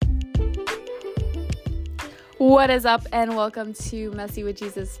What is up, and welcome to Messy with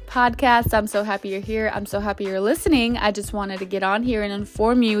Jesus podcast. I'm so happy you're here. I'm so happy you're listening. I just wanted to get on here and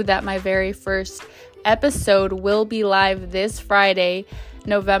inform you that my very first episode will be live this Friday,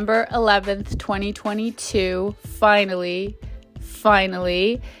 November 11th, 2022. Finally,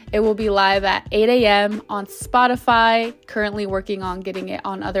 it will be live at 8 a.m. on Spotify. Currently working on getting it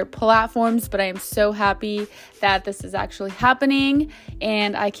on other platforms, but I am so happy that this is actually happening,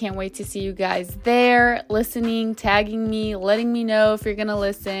 and I can't wait to see you guys there, listening, tagging me, letting me know if you're going to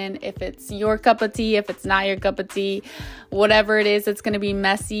listen, if it's your cup of tea, if it's not your cup of tea, whatever it is. It's going to be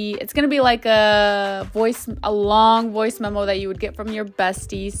messy. It's going to be like a long voice memo that you would get from your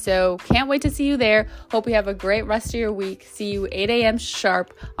bestie. So can't wait to see you there. Hope you have a great rest of your week. See you 8 a.m.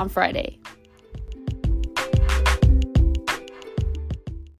 sharp on Friday.